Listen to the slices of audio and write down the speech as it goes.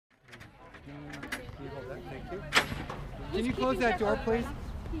Thank you. Can you close that door, please?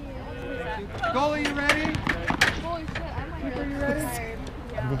 Thank you. Goalie, you ready? Holy shit, I'm like really tired.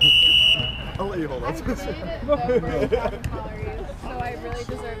 Yeah. I'll let you hold on. I did over 1,000 calories, so I really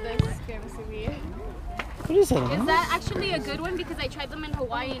deserve this Skim Subi. What is that? Is that actually a good one? Because I tried them in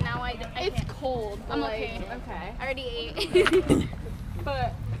Hawaii and now It's cold. I'm like, okay. Okay. I already ate.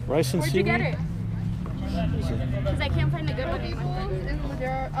 But Rice and where'd you get seaweed? it? Because I can't find a good one.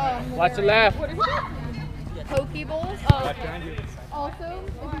 Watch the left. What is it? Poke bowls. Oh, okay. Also,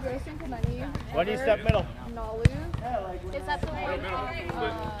 if you go to menu, Why do you step middle? Nalu. Is that the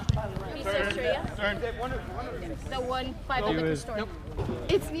one? The one by the liquor store.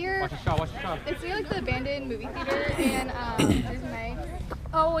 It's near. Watch the shot, watch the shot. It's near like the abandoned movie theater in Jersey May.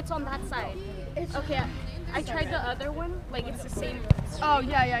 Oh, it's on that side. Okay, I tried the other one. Like it's the same. Oh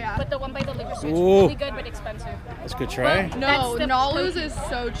yeah. But the one by the liquor store is Ooh. really good but expensive. That's a good try. No, That's the Nalu's protein. is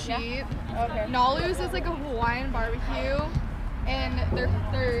so cheap. Okay. Nalu's is like a Hawaiian barbecue, and their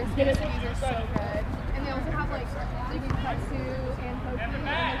skinnies are so good. And they also have like you can katsu and poke, and the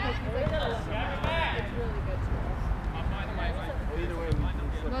poke's like it's really good too.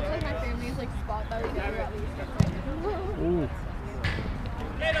 That's like my family's like spot that we go to at least. Ooh.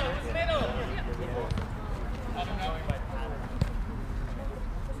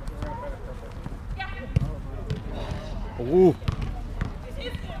 Ooh.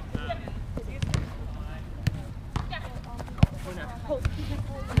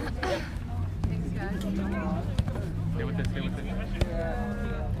 Thanks, guys. Stay with this, stay with this.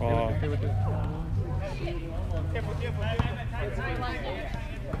 Oh. Stay with this.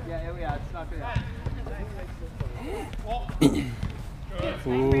 Yeah, it's not good.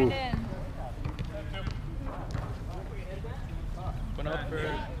 Ooh. Open up for...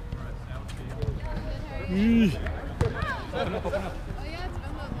 Eee. Open up, open up.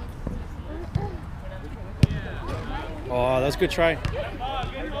 Oh, that's a good try.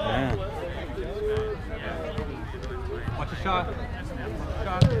 Yeah. Watch the shot.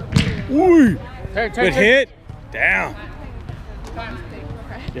 Shot. Ooh. Turn, Good hit. Down. Okay.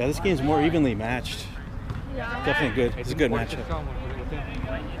 Yeah, this game's more evenly matched. Yeah. Definitely good. It's a good matchup.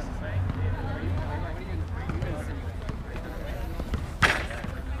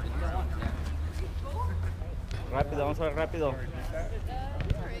 Rápido, vamos a ver rápido.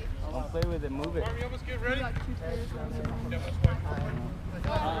 Don't play with it, move it.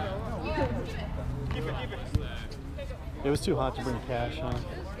 It was too hot to bring cash, huh?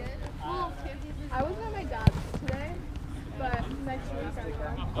 I wasn't at my dad's today, but next week I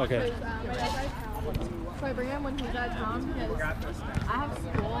will. Okay. Because my dad's out of town. So I bring him when he's out of town because I have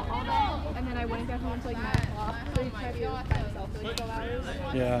school all day, and then I wouldn't get home until like 9 o'clock. So he can't be by himself for like 12 hours.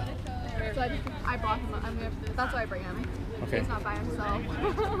 Yeah. So I brought him. That's why I bring him. Okay. He's not by himself.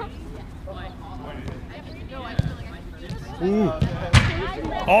 Ooh.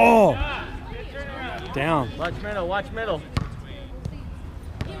 Oh. Down. Watch middle, watch middle.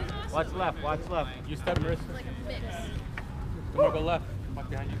 Watch left, watch left. You step, Marissa. Come on, go left. Walk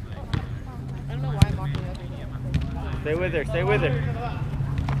behind you. I don't know why I'm walking over. Stay with her, stay with her. I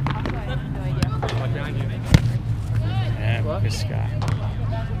have no idea. Walk behind you. Yeah, good Scott.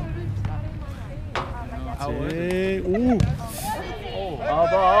 That's it. Ooh.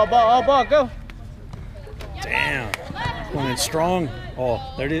 Elbow, go. Damn. Going in strong. Oh,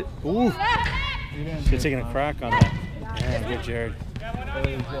 there it is. Ooh. Should have taken a crack on that. Yeah, good, Jared.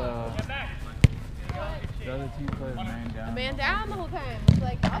 The other two players Man down the whole time. It's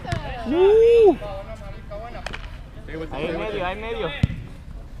like, awesome. Woo! Stay with Ahí en medio, ahí en medio.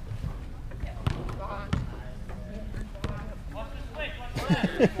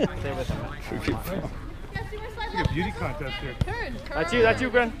 Stay with him. a beauty contest here. That's you,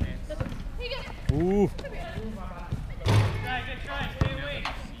 Gwen. Ooh.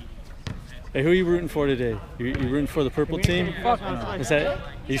 Hey, who are you rooting for today? You rooting for the purple team? Is that?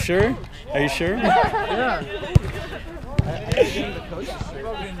 You sure? Are you sure? Yeah.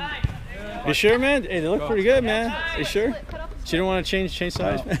 You sure, man? Hey, they look pretty good, man. You sure? So you don't want to change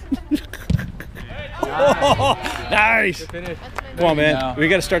sides, man? Oh, nice. Come on, man. We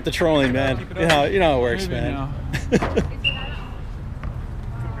got to start the trolling, man. You know how it works, man.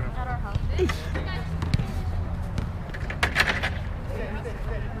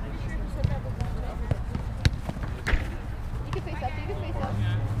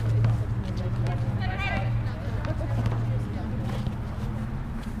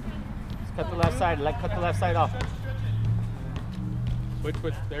 Cut the left side, cut the left side off. Which,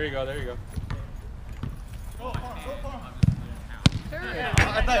 there you go, there you go.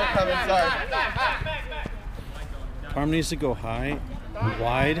 I thought you were coming, sorry. Arm needs to go high.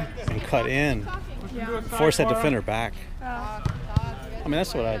 wide and cut in. Force that defender back. I mean,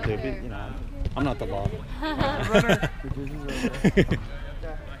 that's what I do. But, you know, I'm not the law.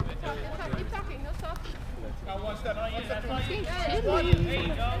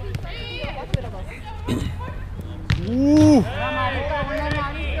 Ooh.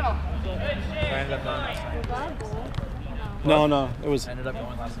 No, it was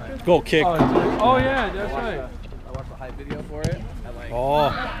goal kick. Oh yeah, that's right. I watched the hype video for it.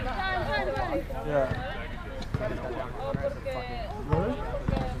 Oh. Yeah.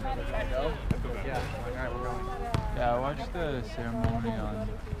 Yeah, I watched the ceremony on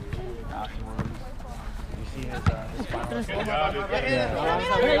afterwards. You see his final score?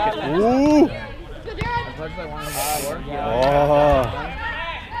 Ooh. As much as I wanted him to score. Oh.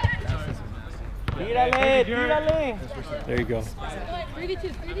 Tírale. There you go. 3v2.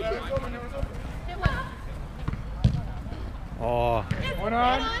 Oh.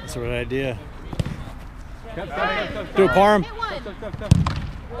 That's a good idea. Do it, Parham.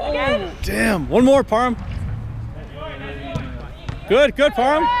 Oh, damn. One more, Parham. Good,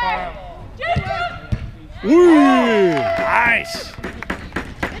 Parham. Ooh, nice.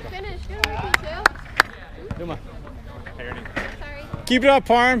 Good finish. Good work, you two. Come on. Keep it up,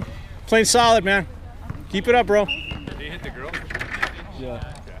 Parham. Playing solid, man. Keep it up, bro. Did he hit the girl?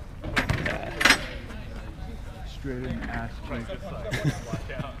 Yeah. Straight in the ass cheek.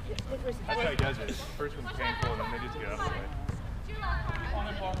 That's how he does it. First one's painful, and then they just get out of the way.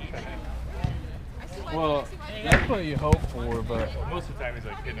 Well, that's what you hope for, but Most of the time, he's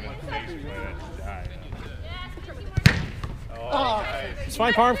like hitting him in the face with that die. Oh, nice. It's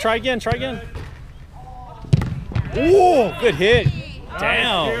fine, Parham. Try again. Ooh, good hit.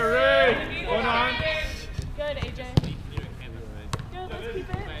 Damn. One on. Good, AJ. Good, let's keep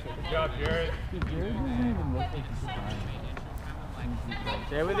it. Good job, Jared.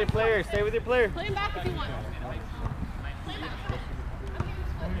 Stay with your player. Play him back if you want.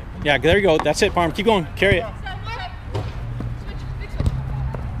 Yeah, there you go. That's it, Parham. Keep going. Carry it.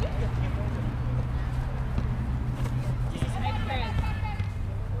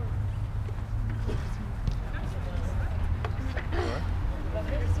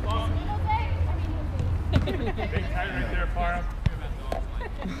 Big time right there, Parham.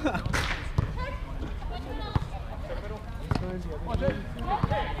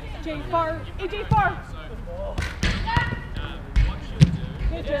 AJ far.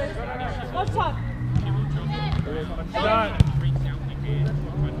 Good, Jared. Let's talk. Done.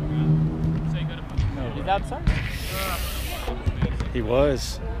 He's outside. He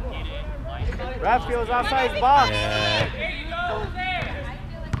was. Raphael's outside his box. Yeah.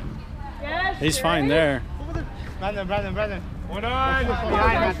 Yes, He's Jared. fine there. Brandon. One on.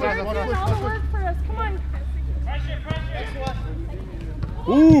 Behind, Jared, do all the work for us. Come on.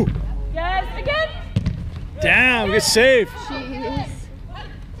 Ooh. Yes, again. Damn, good save. Jeez.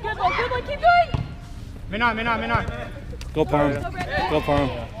 Good one. Keep going. Minon. Go, Parham. Go, Parham.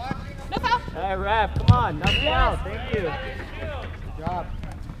 No foul. Hey, Raph, come on. Knock it out. Thank you. Good job.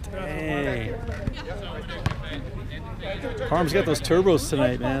 Hey. Parham's got those turbos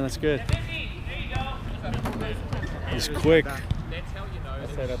tonight, man. That's good. He's quick.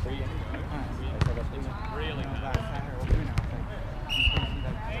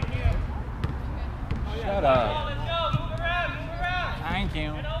 shut up. Thank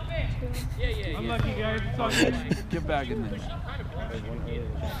you. Unlucky, guys. It's all good. Get back in there.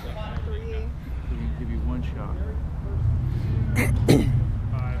 Give you one shot.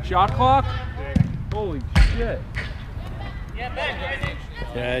 Shot clock? Holy shit.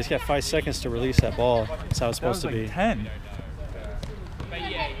 Yeah, he's got 5 seconds to release that ball. That's how it's That was supposed to like be. 10.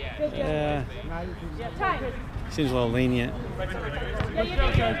 Yeah. Time. Seems a little lenient.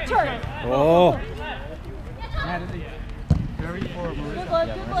 Turn. Oh. Very poor move. Good look.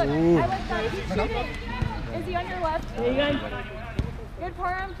 Ooh. I like that. He's shooting. Is he on your left? There you go. Good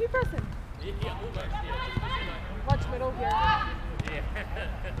Parham. Keep pressing. Watch middle here.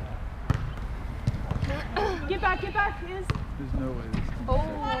 Get back. Is. There's no way this can Oh.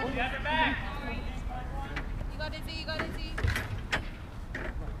 You got your back. You got Izzy.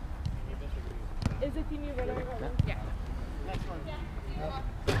 Is it team you run over? Yeah.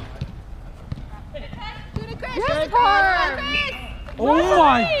 Yes, Parham. Oh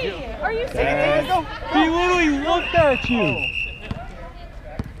my Are you serious? He literally looked at you.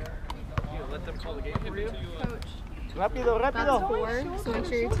 Rápido. That's 4, so make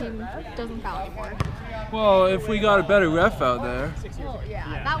sure your team doesn't foul anymore. Well, if we got a better ref out there, Well,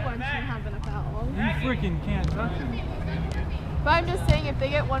 yeah, that one shouldn't have been a foul. you freaking can't touch him. But I'm just saying, if they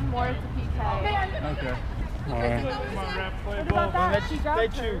get one more, it's a PK. Okay. All right. What about that? She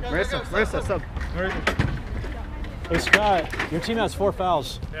grabbed her. Marissa, sub. Hey, Scott, your team has 4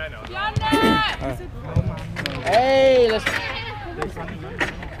 fouls. Yeah, I know. All right. Hey, let's.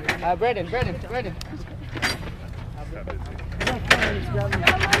 Brandon.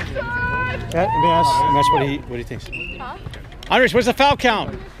 Let me ask what he thinks. Huh? Andres, what's the foul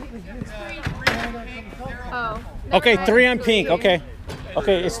count? Oh. Okay, 3 on pink. Okay,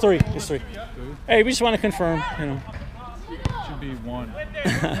 it's 3. It's 3. Hey, we just want to confirm. You know. Should be 1.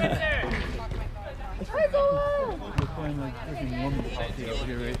 We're playing like freaking women's hockey out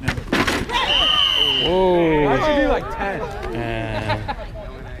here right now. Oh. That should be like 10.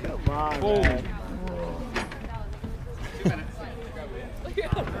 Come on, man.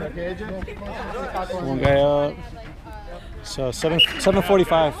 One guy up. So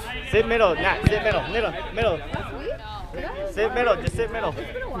 7:45. Sit middle, Nat. Sit middle. Sit middle. Just sit middle.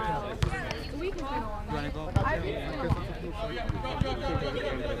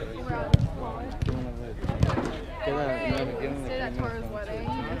 Say that Tara's wedding.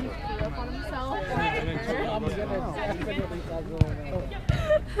 He threw up on himself.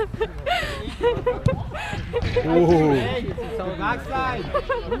 Ooh. Backside.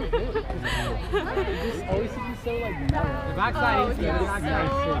 The backside.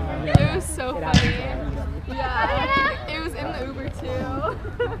 It was so funny. Yeah. It was in the Uber too.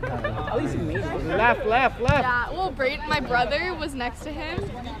 At least he made it. Left. Yeah. Well, Brayden, my brother, was next to him,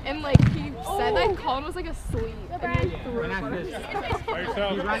 and like he said that Colin was like asleep, and he threw up on himself.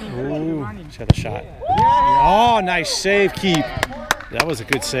 Ooh. She had a shot. Oh, nice save, keep. That was a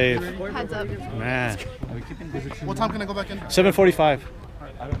good save. Heads up. Man. What time can I go back in? 7:45.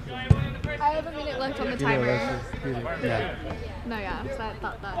 I have a minute left on the timer. Yeah. No, yeah. So I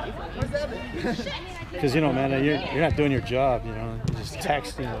thought that'd be funny. Because you know, man, you're not doing your job. You know, you're just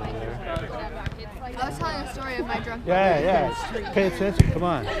texting over there. I was telling a story of my drunk Yeah. Pay attention. Come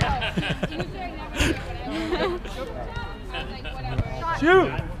on.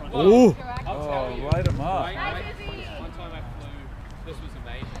 Shoot. Ooh. Oh, light him up.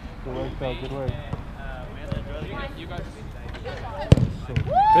 Good work, Phil. Good work.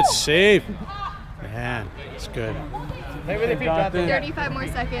 Good save. Man, it's good. 35 more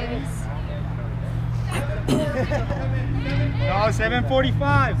seconds. No,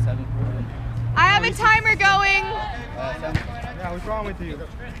 7:45. I have a timer going. Yeah, what's wrong with you?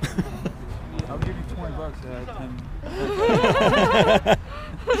 I'll give you $20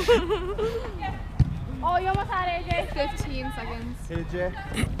 Oh, you almost had it, AJ. 15 seconds. Hit it, Jay.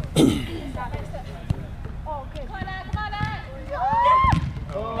 Oh, good.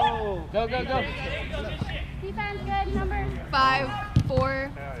 Oh, go. Defense good, number. 5, 4,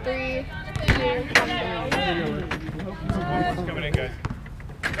 3, 2, 1. Coming in, guys.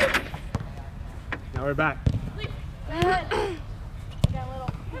 Now we're back.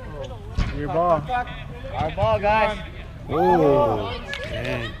 Your ball. Our ball, guys. Oh,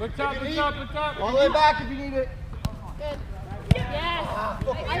 dang. Look top. All the way back if you need it. Good. Yes.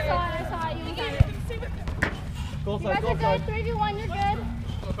 I saw it. You got it. Goal You guys are good. 3v1, you're good.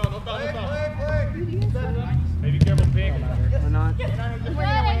 Hey, be careful, pink. We're not. Good,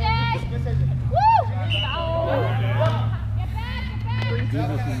 AJ. Woo! Oh. Get back.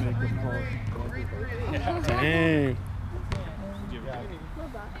 Dang.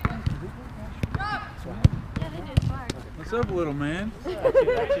 What's up, little man?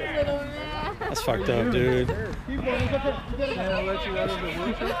 That's fucked up, dude. Can I let you out of the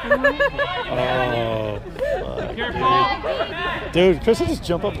workshop? Oh, fuck, dude. Chris will just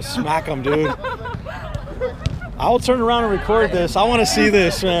jump up and smack him, dude. I will turn around and record this. I want to see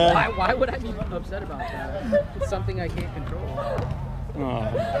this, man. Why would I be upset about that? It's something I can't control. Oh.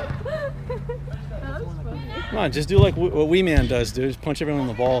 Come on, just do like what Wee Man does, dude. Just punch everyone in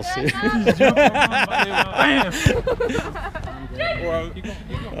the balls, dude.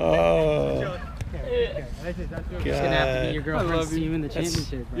 Oh. It's gonna have to be your girlfriend's team in the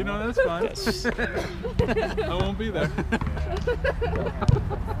championship, bro. You know, that's fine. I won't be there.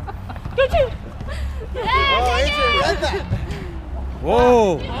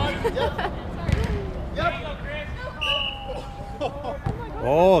 Whoa.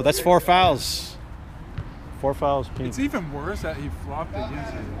 Oh, that's 4 fouls. 4 fouls, pink. It's even worse that he flopped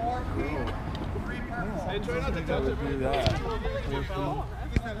against you. Hey, try not to touch it. Do that.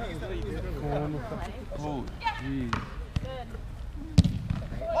 Oh, jeez.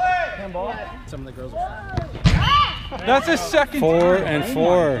 Some of the girls are That's his second 4 time. and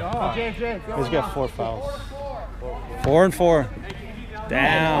 4. He's got 4 fouls. 4 and 4.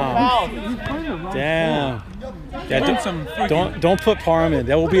 Down. Down. Yeah, don't put Parham in.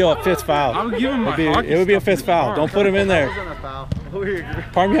 That will be a 5th foul. I'll give him It would be a 5th foul. Don't put him in there.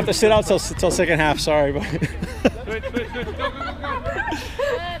 Parham, you have to sit out till second half. Sorry, but.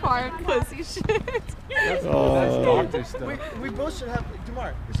 Parham pussy shit. That's doctor stuff. We both should have,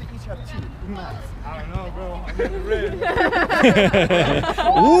 Jamar, we should each have 2. I don't know, bro. I'm never ready.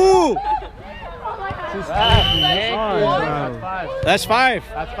 Woo! That's 5. That's 5.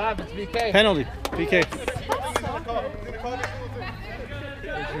 That's 5. It's BK. Penalty. PK.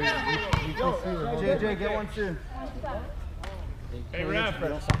 JJ, get one too. Hey, ref,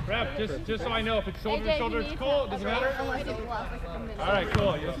 just so I know, if it's shoulder to shoulder, it's cool. Does it matter? All right,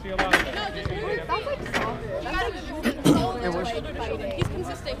 cool. You'll see a lot of it. He's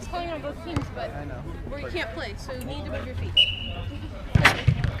consistent. He's playing on both teams, but where you can't play, so you need to move your feet.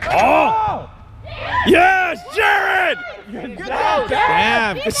 Oh! Yes, Jared!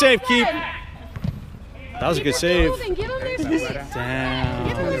 Damn, good save, Keep. That was a good save. Damn.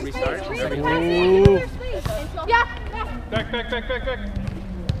 Ooh. Yeah. Back. Good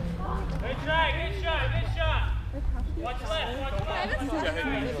shot. Watch left.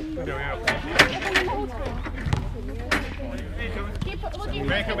 Keep looking.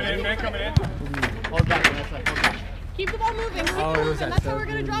 Man coming in. Hold back. Hold back. Keep the ball moving. Keep moving. That's how we're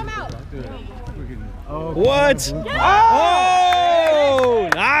going to draw him out. What? Oh,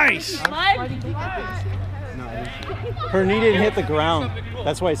 nice. Her knee didn't hit the ground.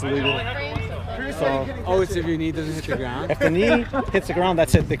 That's why it's illegal. So, it's if your knee doesn't hit the ground? if the knee hits the ground,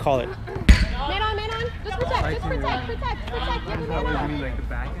 that's it. They call it. Man on. Just protect. Like the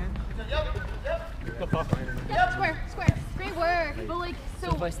back end? Yep, square. Great work. But like, so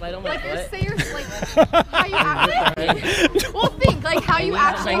if I slide on my foot? say you're like, how you actually, well, think like how you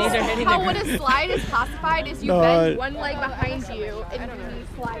actually, how what a slide is classified is you bend one leg behind you and you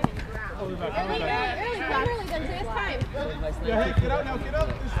slide in the ground. Early, then it's time. Yeah, hey, get out now, get out.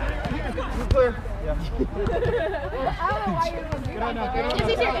 It's clear. I don't know why you're going to do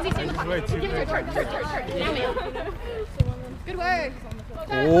that. Is he here? Give it your turn. Now, man. Good work.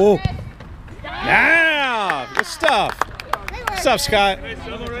 Oh. Yeah. Good stuff. Good stuff, Scott.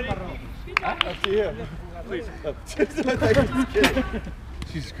 Up to you. Please.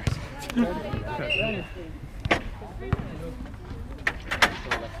 Jesus Christ.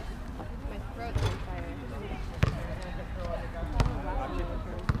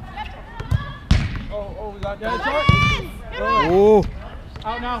 Oh, we got that. Oh.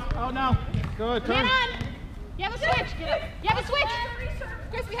 Out now. Good, turn. You have a switch.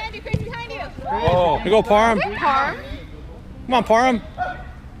 Chris behind you. Oh. Here you go, Parham. Parham. Come on, Parham.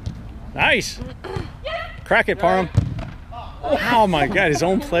 Nice. Crack it, Parham. Oh my God, his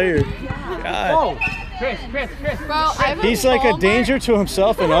own player. God. Chris. Bro, He's like a danger to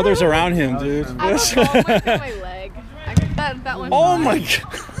himself and others around him, dude. I have a ball mark on my leg. That one. Oh my God.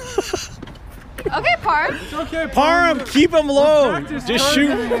 Okay, Parham. It's okay, Parham, keep him low. Just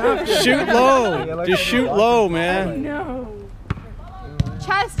shoot low. Just shoot low, man. No.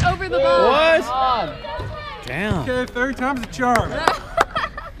 Chest over the ball. What? Damn. Okay, 3rd time's a charm.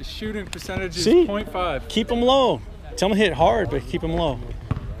 The shooting percentage is See? 0.5. Keep him low. Tell him to hit hard, but keep him low.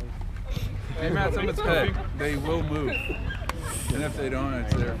 Aim at someone's head. They will move. And if they don't,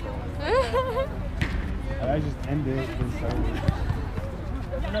 it's their fault. I just ended it.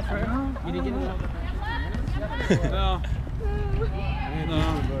 You didn't get it? No.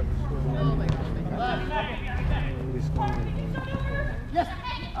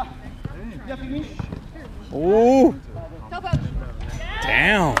 Ooh.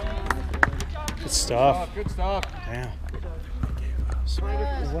 Damn. Good stuff. Good stuff. Damn.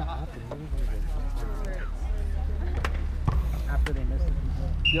 After they missed it.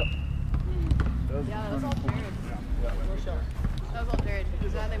 Yep. Yeah, that was all third. That was all third.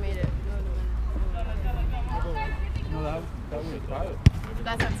 Because now they made it. No, that was private.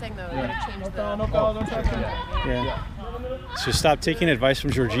 That's what I'm saying though. They gotta change the. No foul, don't touch him. Yeah. So stop taking advice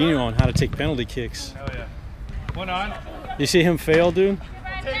from Jorginho on how to take penalty kicks. Hell yeah. One on. You see him fail, dude?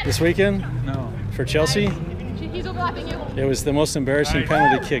 This weekend? No. For Chelsea? He's overlapping you. It was the most embarrassing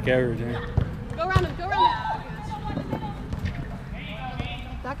penalty kick ever, dude. Go around him.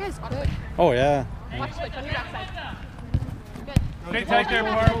 That guy's quick. Oh, yeah. Watch switch on your backside. Good. Stay tight there,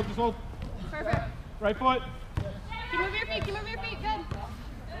 Parham. Just hold. Perfect. Right foot. Keep moving your feet. Good.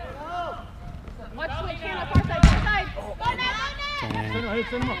 Watch switch. Hand up our side. Go now.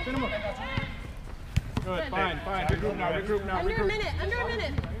 Send him up. Good, fine. Regroup now. Under a minute.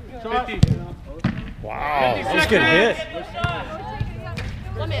 50. Wow. That was a good hit.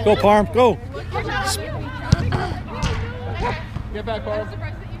 1 minute. Go, Parham. Go. Get back, Parham. I'm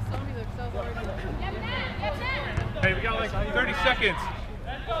surprised that you saw me there so hard. Hey, we got like 30 seconds.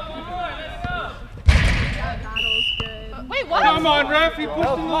 That battle's good. Wait, what? Come on, ref. He pushed in the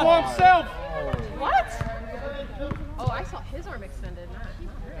wrong self. What? Oh, I saw his arm extended.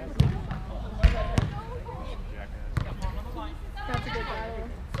 That's a good battle.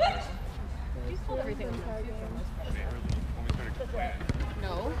 He's pulled everything on the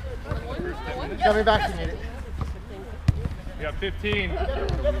No. One. Coming back to me. We got 15.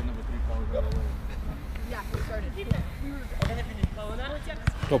 Yeah, he started.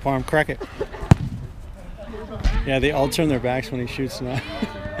 Go Parm, crack it. Yeah, they all turn their backs when he shoots now.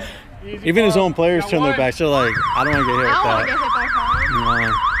 Even his own players turn their backs. They're like, I don't want to get hit with I don't want to that. get hit by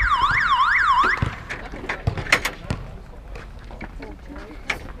Parm. No.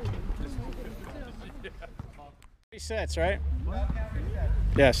 3 sets, right?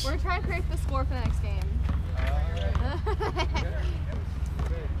 Yes. We're trying to predict the score for the next game.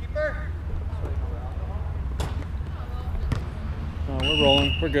 Oh, we're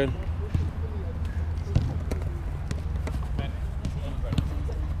rolling. We're good.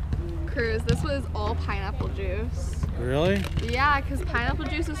 Cruz, this was all pineapple juice. Really? Yeah, because pineapple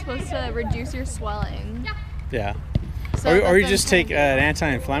juice is supposed to reduce your swelling. Yeah. So Or you that's just take an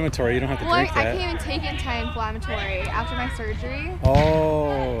anti-inflammatory. You don't have to well, drink I that. can't even take anti-inflammatory after my surgery.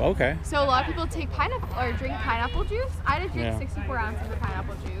 Oh, okay. So a lot of people take pineapple or drink pineapple juice. I had to drink Yeah. 64 ounces of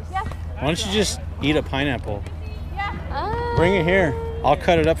pineapple juice. Yeah. Why don't you just eat a pineapple? Yeah. Bring it here. I'll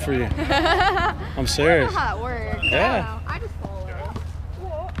cut it up for you. I'm I don't serious. know how that works. Yeah. I just follow.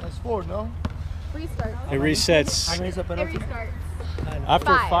 That's 4, no? Restart. It resets. Raise up It penalty. restarts.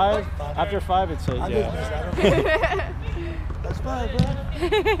 After 5. After 5 it says, yeah. That's 5, bro. Time.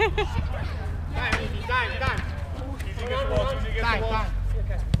 Easy against the wall. Easy against the wall.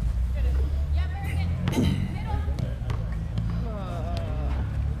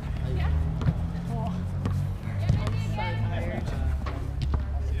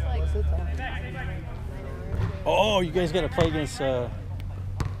 Oh, you guys got to play against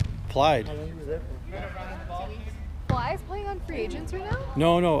Applied. Fly is playing on free agents right now?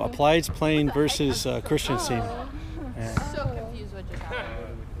 No, Applied's playing versus Christian's team. Yeah. So confused what just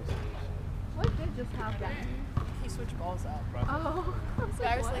happened. What did just happen? He switched balls up. Oh. I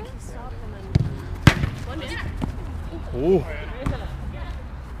was like, he stopped and then. 1 minute. Ooh.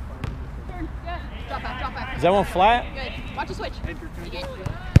 Drop back. Is that one flat? Good. Watch the switch. Is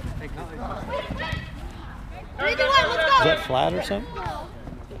that flat or something?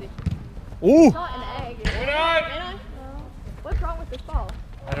 Ooh. Not an egg. Hold on. What's wrong with this ball?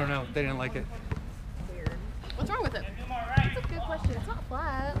 I don't know. They didn't like it. What's wrong with it? That's a good question. It's not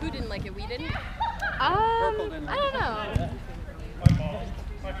flat. Who didn't like it? We didn't? I don't know.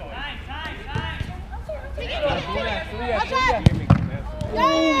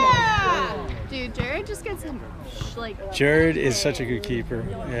 Yeah! Dude, Jared just gets him like. Jared is such a good keeper.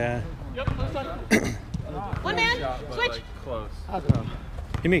 Yeah. One man, switch. Close.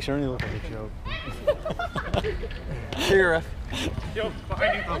 He makes Ernie look like a joke. See you, ref. Yo,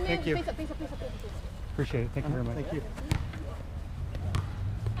 behind you. Oh, thank you. Face up. Appreciate it. Thank you very much. Thank you.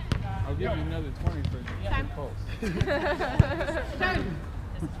 I'll give you another 20 for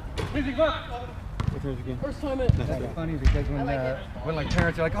Easy, go. That's so funny because when like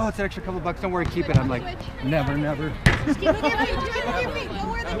parents are like, oh, it's an extra couple bucks, don't worry, keep it. I'm like, never. Just keep moving your feet. Go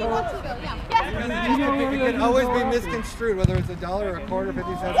where they want to go. Yeah. It can always be misconstrued, whether it's $1 or a quarter,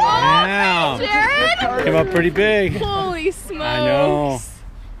 50 cents. Damn. Jared! Came up pretty big. Holy smokes! I know.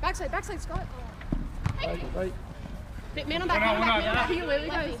 Backside, Scott. Right. Man on back. He literally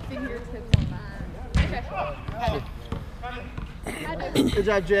got his fingertips on that. Okay. Good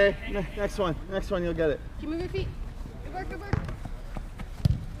job, Jay. Next one, you'll get it. Keep moving your feet. Good work.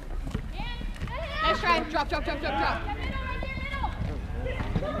 Nice try. Drop.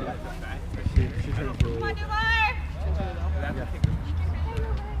 She's Come on, Duvar.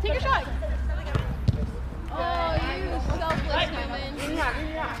 Take your shot. Oh, you selfless woman.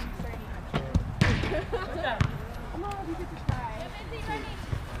 Come on, you get to try.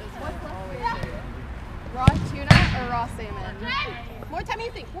 What's left? Raw tuna or raw salmon? More time than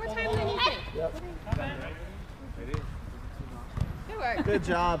you think. Yep. Good work. Good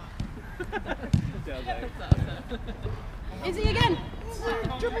job. Izzy again.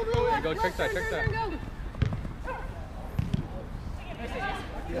 Go, check that.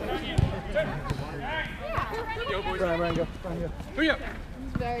 Go. Brian, go. Hurry up.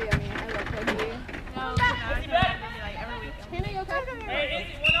 It's very yummy. I love cookie. Hannah, you okay?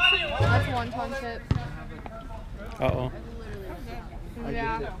 That's a wonton chip. Uh-oh.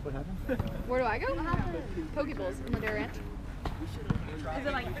 Yeah. What happened? Where do I go? Pokeballs in the Dairy Ranch. Is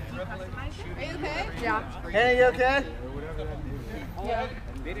it like customized? Are you okay? Yeah. Hannah, you okay? Yeah.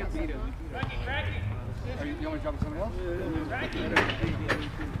 They didn't beat him. You want to drop somebody else?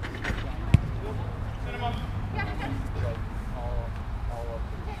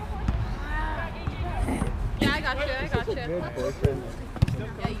 Yeah, I got you. Good boyfriend.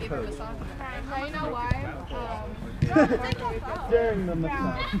 Yeah, you gave him a massage. Now you know why? During the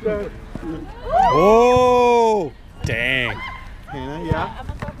massage. Oh, dang. Hannah, yeah.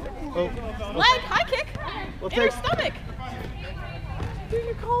 Oh. Leg, high kick. We'll In her take. stomach. Dude,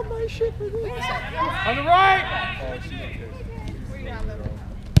 you called my shit for this. On the right!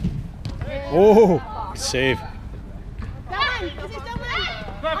 Oh, save.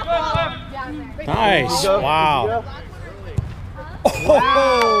 Left. Nice. Wow.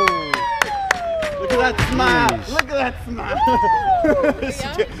 Oh. Look at that smile. Look at that smile.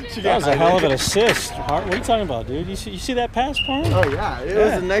 That was a hell of an assist. What are you talking about, dude? You see that pass, Parm? Oh, yeah. It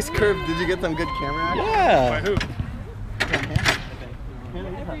was a nice curve. Did you get them good camera action? Yeah. By who?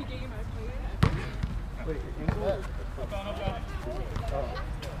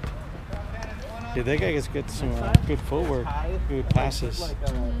 Yeah, that guy gets some good footwork, good passes.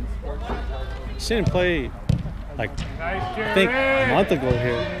 He didn't play like I think a month ago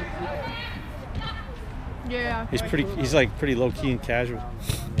here. Yeah. He's like pretty low key and casual.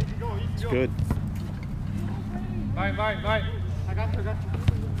 It's good. Right. I got you.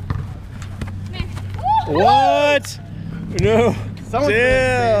 What? No.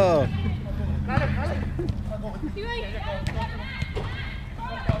 Damn.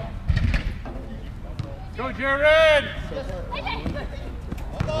 Go, Jared!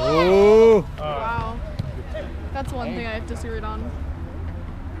 Oh. Wow. That's one thing I have disagreed on.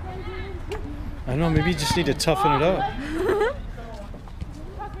 I don't know. Maybe you just need to toughen it up.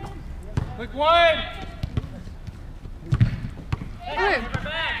 Look one! Okay.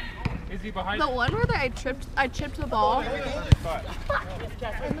 Is he behind? The one where I chipped the ball.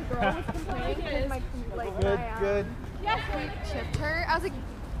 And the girl was complaining because my Good. chipped her. I was like,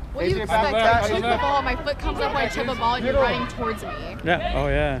 what do you Adrian, expect? back, I chip the back. ball, my foot comes up when I chip the ball, and you're running towards me. Yeah. Oh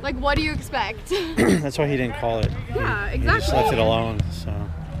yeah. Like, what do you expect? That's why he didn't call it. Yeah, He just exactly. left it alone. So.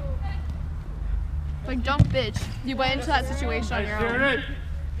 Like, don't bitch. You went into that situation on your own. Jared!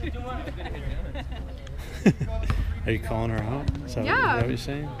 Are you calling her out? Is that Yeah. what you're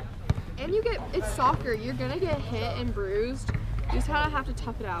saying? And it's soccer. You're gonna get hit and bruised. You just kind of have to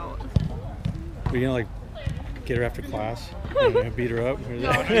tough it out. Are you gonna like get her after class? You gonna beat her up?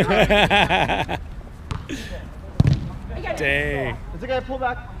 Dang. Is the guy pull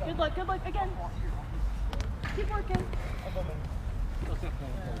back? Good luck again. Keep working.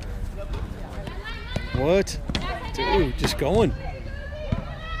 What? Dude, just going.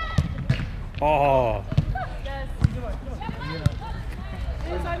 Oh.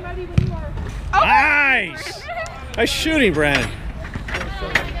 I'm ready when you are. Nice! Nice shooting, Brandon.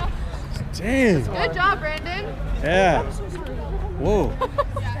 Damn. Good job, Brandon. Yeah. Whoa.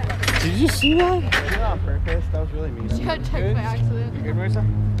 Did you see that? You did it on purpose. That was really mean. She got checked by accident. Good, Marissa?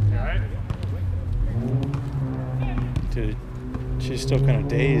 Alright. Dude, she's still kind of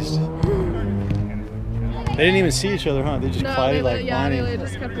dazed. They didn't even see each other, huh? They just collided like blinding. they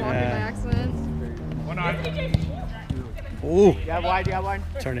just kept walking by accident. One on. Ooh. You have wide,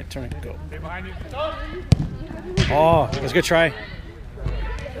 Turn it, go. Stay behind you. Oh, that's a good try.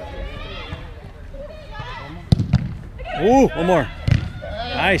 Ooh, one more.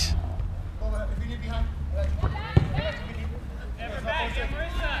 Nice.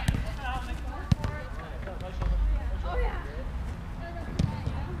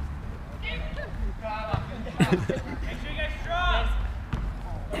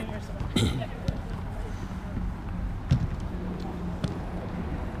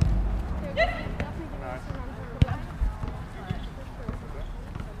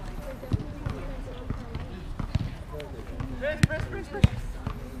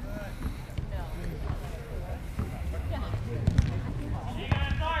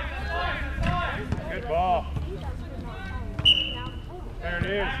 Good ball. There it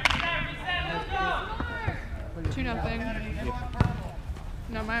is. 2-0.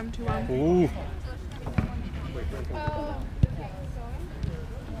 No, I'm 2-1. Ooh.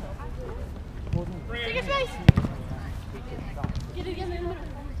 Take it, face. Get it again in the middle.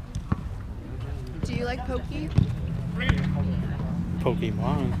 Do you like pokey?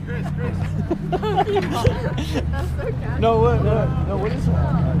 Pokemon. That's so casual. No, what is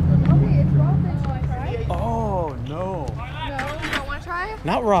that? Okay, it's raw fish. Want to try? Oh, no. No, you don't want to try?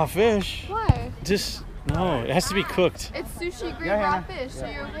 Not raw fish. Why? Just, no, it has to be cooked. It's sushi grade Yeah, raw Hannah. fish, so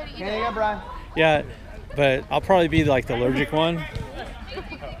you're okay to eat Hannah, it. yeah, Brian. Yeah, but I'll probably be like the allergic one.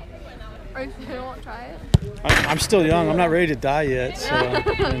 Or if you won't try it. I'm still young. I'm not ready to die yet, so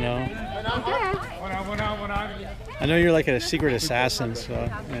you know. I know you're like a secret assassin, so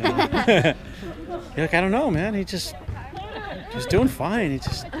you know. You're like, I don't know, man. He just doing fine. He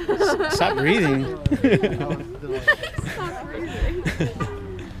just stop breathing. Stop breathing.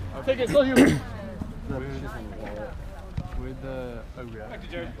 Take it, go you. With the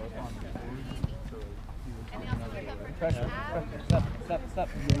Pressure. Step.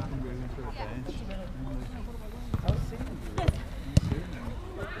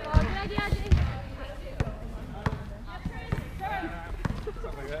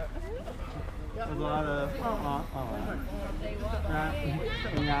 There's a lot of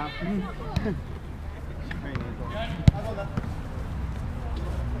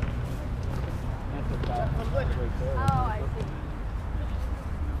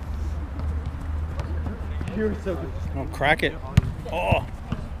You're so good. Oh, crack it. Oh.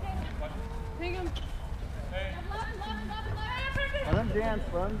 Take him. Let him dance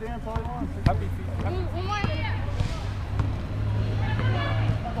all he wants. happy feet. One more.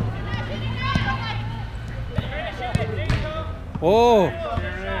 Whoa.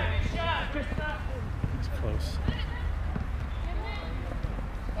 It's close.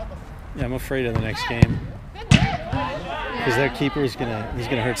 Yeah, I'm afraid of the next game. Because their keeper is he's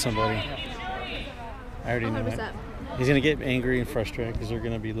gonna hurt somebody. I already know it. 100%. He's gonna get angry and frustrated because they're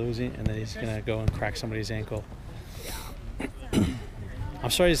gonna be losing, and then he's gonna go and crack somebody's ankle. I'm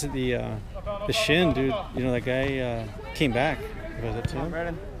sorry, is it the shin, dude? You know that guy came back. Was it Tim?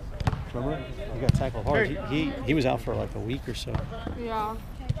 Remember? He got tackled hard. He was out for like a week or so. Yeah.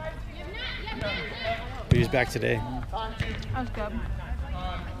 But he's back today. That's good.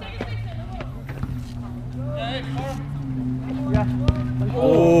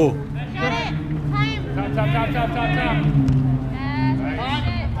 Oh.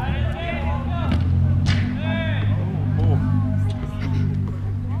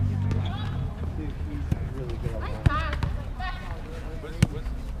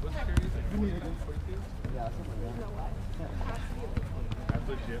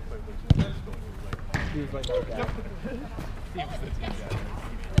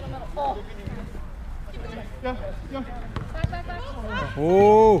 Top.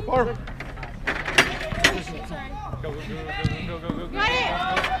 Oh. Go.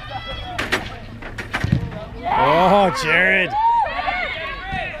 Oh, Jared.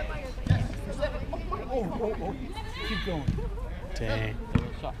 Keep going. Dang.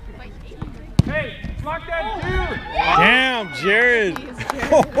 Hey, lock that dude! Damn, Jared.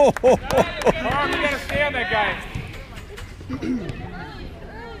 Arm, you gotta stay on that guy.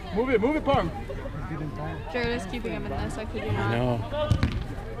 Move it, Parm. Jared is keeping him in this. I could you not. No.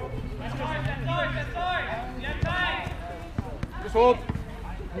 Just hold.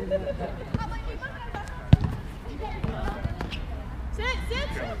 Sit.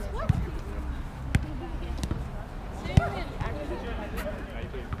 What?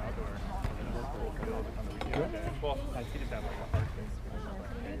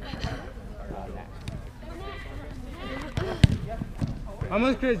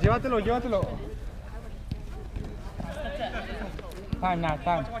 Vamos, Chris, llévatelo. Time.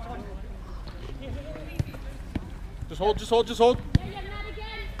 Just hold.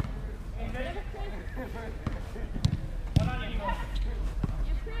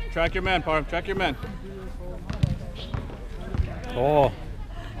 Track your man, Parm. Track your man. Oh.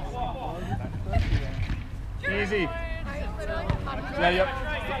 Easy. Yep.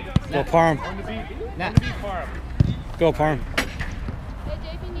 Go, Parm. Go, Parm.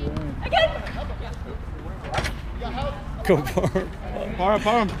 Go, Parm.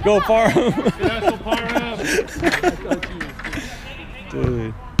 Parm. Go, Parm.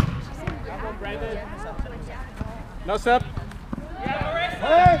 Dude. No step.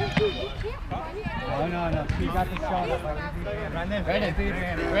 No. He got the shot.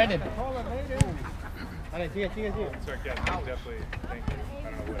 Ready. All right, sigue. Sorry, yeah, definitely. Thank you. I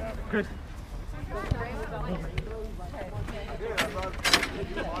don't know what happened.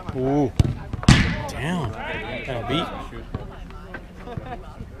 Ooh. Damn. Got a beat.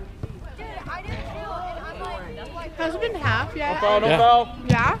 Has it been half yet? No Yeah. foul.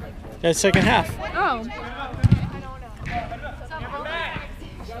 Yeah? Yeah, second half. Oh.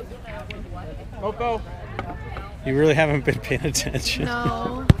 No foul. You really haven't been paying attention.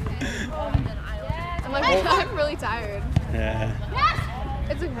 No. I'm really tired. Yeah.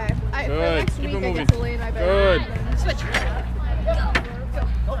 It's okay. For Good. next Keep week it I moving. get to lay in my bed. Good. Switch.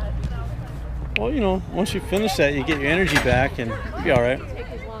 Well, you know, once you finish that, you get your energy back and you'll be all right. Take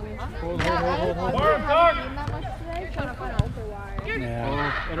as long as Hold. Parham, talk.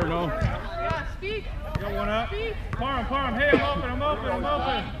 Yeah. I don't know. Yeah, speak. Got one up. Parham. Hey, I'm open.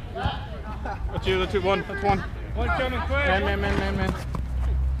 That's you. That's one. One coming quick. Man.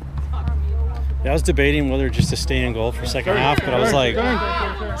 Yeah, I was debating whether just to stay in goal for second half, but I was like,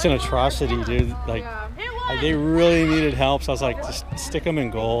 it's an atrocity, dude. Like, they really needed help, so I was like, just stick them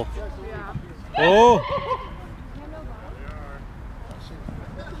in goal. Oh!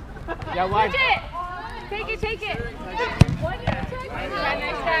 Yeah, wide. Take it.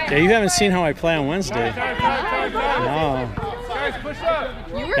 Yeah, you haven't seen how I play on Wednesday. No. Guys, push up.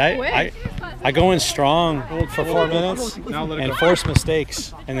 You were quick. I go in strong for 4 minutes and force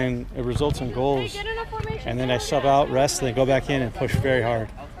mistakes, and then it results in goals. And then I sub out, rest, and then go back in and push very hard.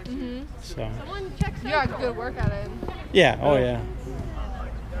 So. You got good work at it. Yeah. Oh yeah.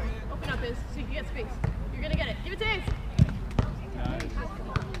 Open up is so you can get space. You're gonna get it. Give it to Ace.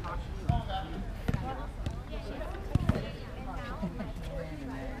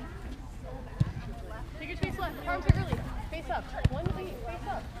 Take your space left. Arms are early. Face up. One feet. Face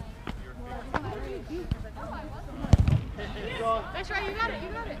up. Nice try. You got it.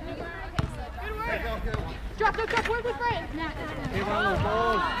 Good work. Drop. Work with Brian. Man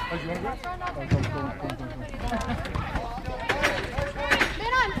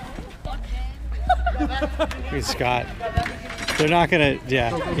on. He's Scott. They're not gonna.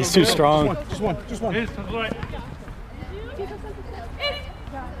 Yeah, he's too strong. Just one.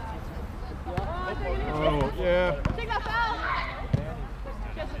 Oh, yeah. Take that foul.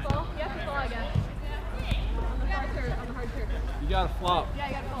 Just a foul. You have to fall, I guess. On the hard turn. You gotta flop. Yeah,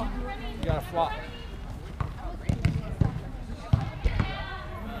 you gotta fall.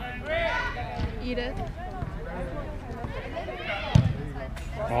 Eat it.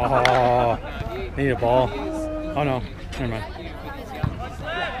 Oh, need a ball. Oh no, never mind.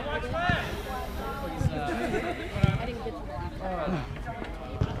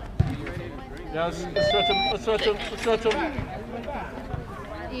 Yeah, let's stretch him.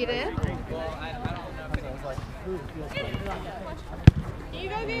 Eat it. You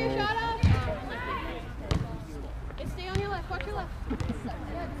guys get your shot up. Stay on your left. Watch your left.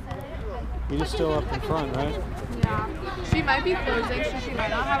 You're just still up in front, right? Yeah. She might be closing, so she might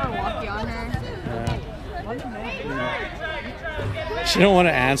not have her walkie on her. Yeah. She don't want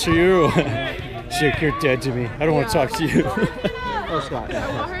to answer you. She's like, you're dead to me. I don't want to talk to you. Oh, Scott. I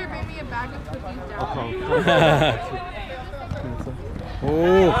want her to bring me a bag of cookies down.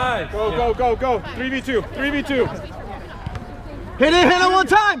 Oh. Go. 3v2. Hit it one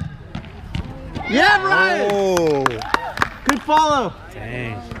time. Yeah, Brian. Oh. Good follow.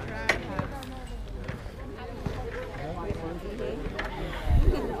 Dang.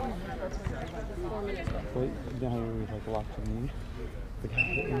 Wait, now you're like locked in me.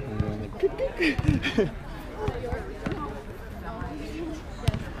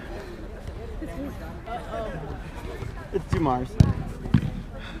 It's Dumars.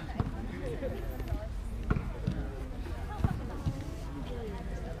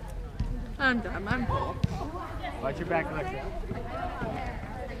 I'm done. I'm full. Watch your back, Alexa.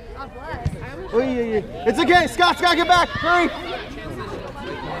 God bless. Oh, yeah. It's okay. Scott, get back. Hurry.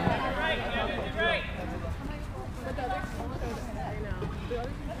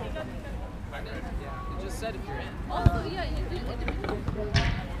 Also, yeah, you do.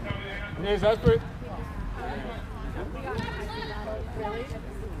 Yes, that's good.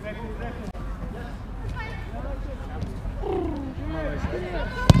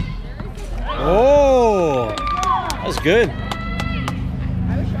 Oh, that's good.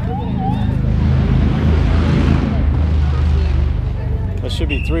 That should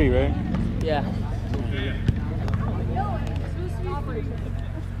be 3, right? Yeah.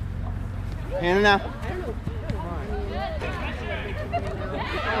 Hannah now.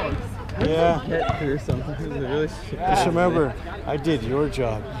 Yeah. Or something. Really Just remember, I did your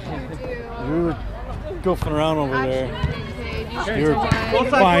job. You were goofing around over there. You were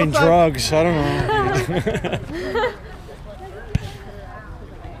buying drugs. I don't know.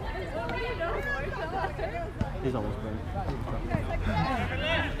 He's almost ready.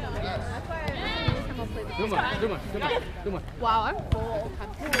 Wow, I'm full.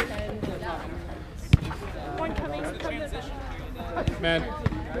 One coming. Man.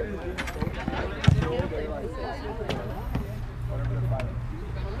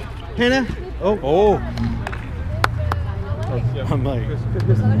 Hannah. Oh. I'm like,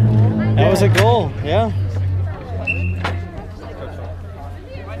 that was a goal. Yeah.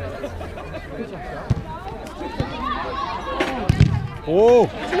 Oh.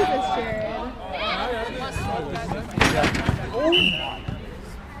 Jesus, Jared.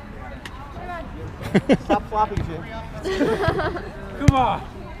 Stop flopping, Jay. Come on.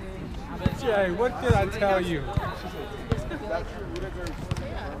 Jay, what did I tell you?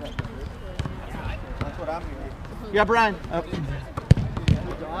 That's what I'm hearing. Yeah, Brian. Oh,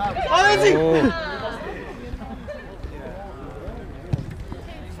 Lindsay!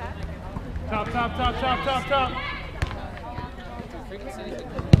 Top.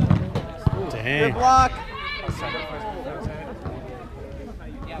 Dang. Good block.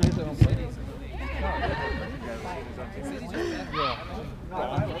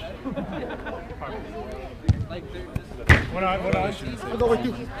 One on. I'll go with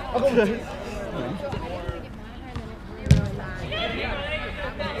you. I'll go with you.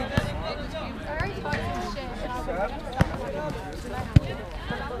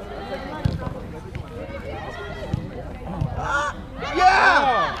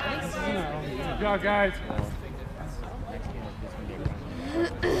 Yeah! Good job, guys.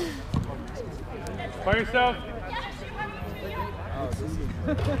 By yourself.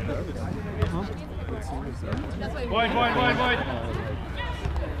 Wide.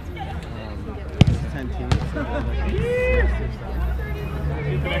 10 teams.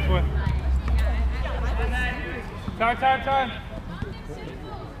 The next one. Time.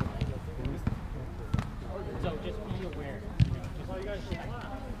 So just be aware.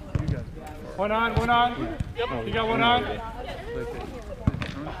 One on. Yep. You got one on.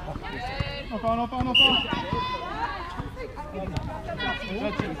 No foul.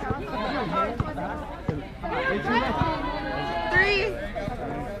 3,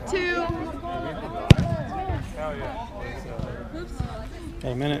 2. Hell yeah.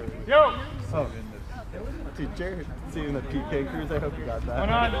 Got a minute. Yo. Oh, dude, Jared, seeing the PK cruise, I hope you got that. One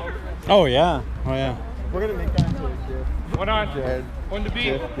on. Oh yeah. We're going to make that into a gift. One on. Jared. One to beat.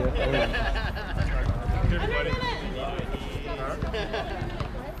 Gift. Cheers, buddy.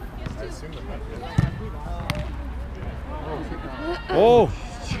 Oh.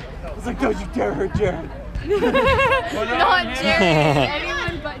 I was like, don't you dare hurt Jared. Not Jared.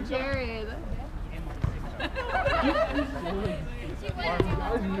 Anyone but Jared.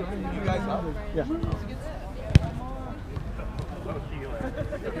 You guys up? Yeah.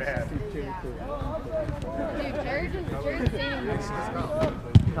 Dude, Jared's saying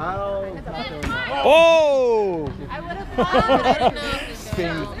Kyle. Oh. I would have thought, but I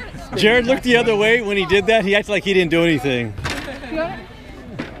didn't know if it's Jared looked the other way when he did that. He acted like he didn't do anything.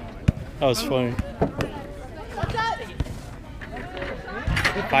 That was funny.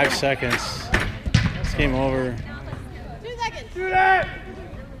 5 seconds. It's game over. 2 seconds. Do that.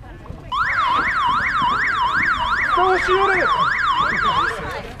 Don't shoot it!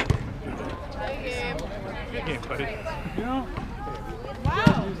 Good game, buddy.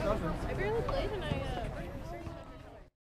 Wow. I barely played tonight.